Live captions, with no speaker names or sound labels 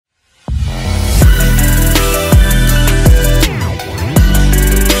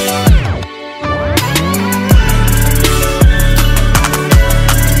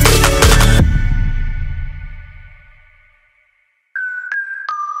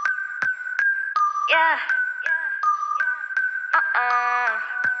Yeah.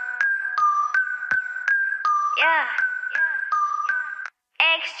 Yeah.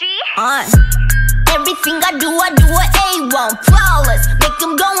 XG. Everything I do it A1, flawless. Make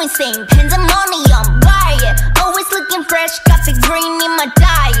them go insane, pandemonium, buy it. Always looking fresh, got the green in my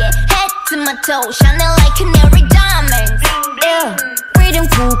diet. Head to my toe, shining like canary diamonds. Yeah, freedom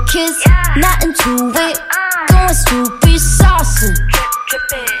cool kiss, not into it. Going stupid, saucing.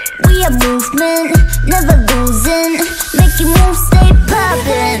 We are movement, never losing. Making moves, stay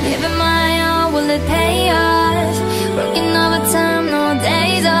poppin'. Giving my all, will it pay off? Working overtime, no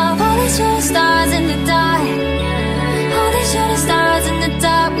days off. All these shooting stars in the dark. All these shooting stars in the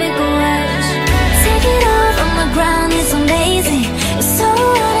dark make a wish. Take it off from the ground, it's amazing. It's so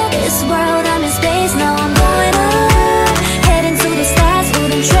out of this world, I'm in space. Now I'm going up, heading to the stars,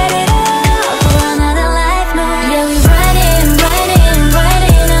 wouldn't trade it up for another life, no. Yeah, we riding, riding,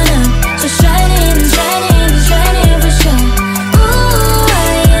 riding on up. So shining, shining, shining for sure. Ooh,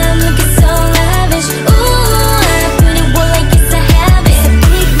 I am looking so lavish. Ooh, I put it well like it's a habit. It's a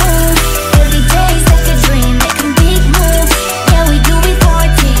big move, every day's like a dream. Making big moves, yeah, we do it for a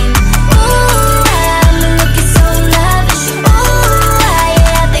team. Ooh, I'm looking so lavish. Ooh,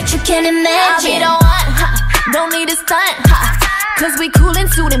 I bet you can't imagine. I'll be the one, don't need a stunt, cause we coolin'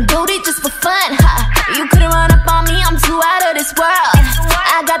 suit and booty just for fun, You couldn't run up on me, I'm too out of this world.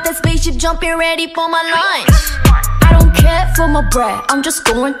 I got that spaceship jumping ready for my lunch. I don't care for my bread, I'm just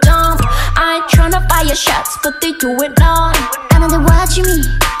going dumb. I ain't tryna fire shots, but they do it long. I know they're watching me,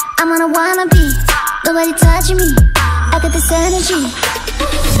 I'm on a wannabe. Nobody touching me, I got this energy.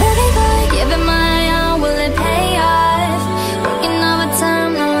 Baby boy, giving my all, will it pay off? Working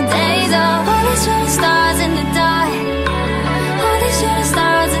overtime, no days off. All these shooting stars in the dark. All these shooting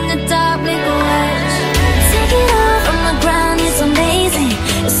stars in the dark make a wish. Take it off from the ground, it's amazing.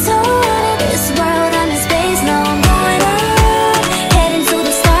 It's so out of this world, I'm in space. Now I'm going up, heading to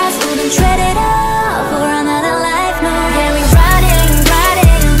the stars, wouldn't trade it up for another life, no. Yeah, we riding,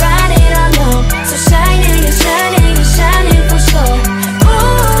 riding, riding on low. So shining, shining, shining for sure.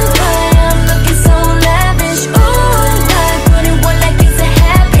 Ooh, I'm looking so lavish. Ooh, I put it well like it's a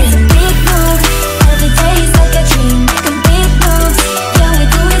habit. It's a big move, every day's like a dream. Making big moves, yeah, we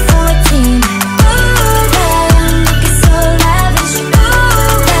do it for a team. Ooh, I'm looking so lavish.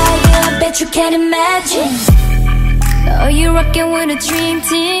 Ooh, I bet you can't imagine. Oh, you're rocking with a dream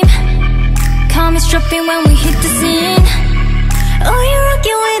team. Calm is dropping when we hit the scene. Oh, you're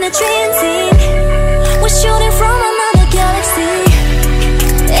rocking with a dream team. We're shooting from another galaxy.